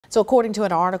So according to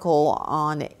an article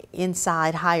on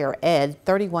Inside Higher Ed,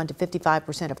 31 to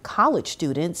 55% of college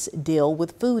students deal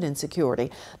with food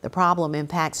insecurity. The problem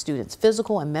impacts students'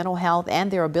 physical and mental health and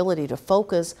their ability to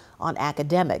focus on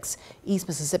academics. East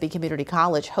Mississippi Community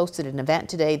College hosted an event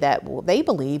today that they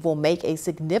believe will make a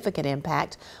significant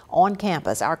impact on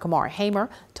campus. Our Kamar Hamer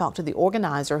talked to the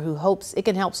organizer, who hopes it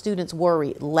can help students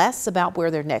worry less about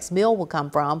where their next meal will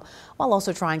come from, while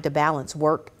also trying to balance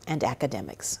work and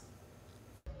academics.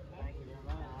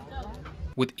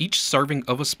 With each serving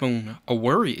of a spoon, a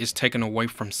worry is taken away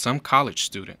from some college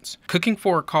students. Cooking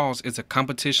for a Cause is a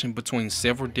competition between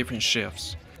several different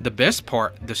chefs. The best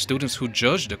part, the students who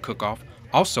judge the cook-off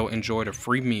also enjoyed a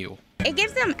free meal. It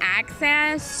gives them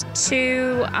access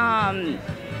to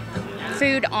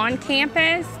food on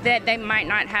campus that they might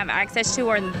not have access to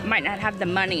or might not have the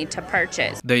money to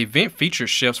purchase. The event featured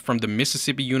chefs from the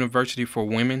Mississippi University for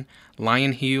Women,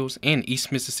 Lion Hills, and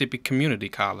East Mississippi Community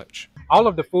College. All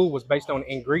of the food was based on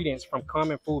ingredients from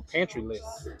common food pantry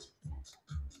lists.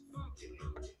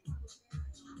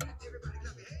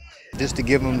 Just to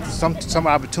give them some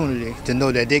opportunity to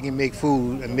know that they can make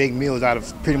food and make meals out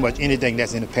of pretty much anything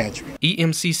that's in the pantry.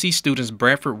 EMCC students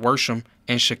Bradford Worsham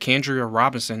and Shakandria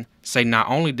Robinson say not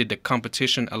only did the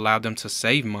competition allow them to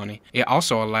save money, it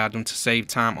also allowed them to save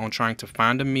time on trying to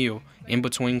find a meal in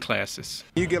between classes.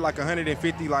 You get like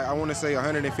 150, like I want to say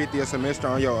 150 a semester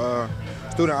on your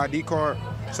student ID card.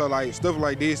 So like stuff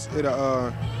like this,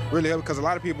 it'll really help, because a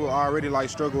lot of people already like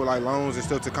struggle with like loans and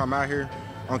stuff to come out here,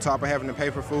 on top of having to pay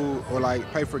for food or like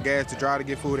pay for gas to drive to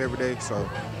get food every day. So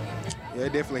yeah,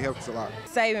 it definitely helps a lot.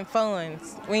 Saving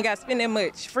funds. We ain't got to spend that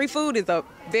much. Free food is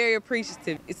very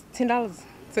appreciative. It's $10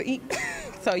 to eat.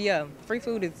 So yeah, free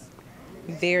food is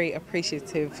very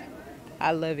appreciative.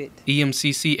 I love it.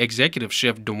 EMCC executive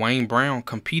chef Dwayne Brown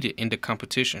competed in the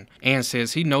competition and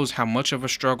says he knows how much of a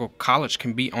struggle college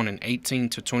can be on an 18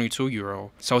 to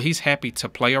 22-year-old. So he's happy to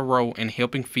play a role in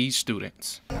helping feed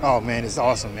students. Oh man, it's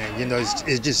awesome, man. You know,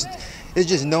 it's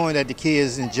just knowing that the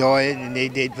kids enjoy it and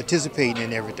they participate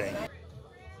in everything.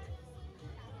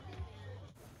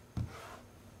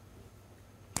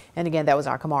 And again, that was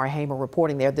our Kamara Hamer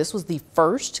reporting there. This was the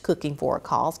first Cooking for a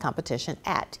Cause competition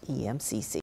at EMCC.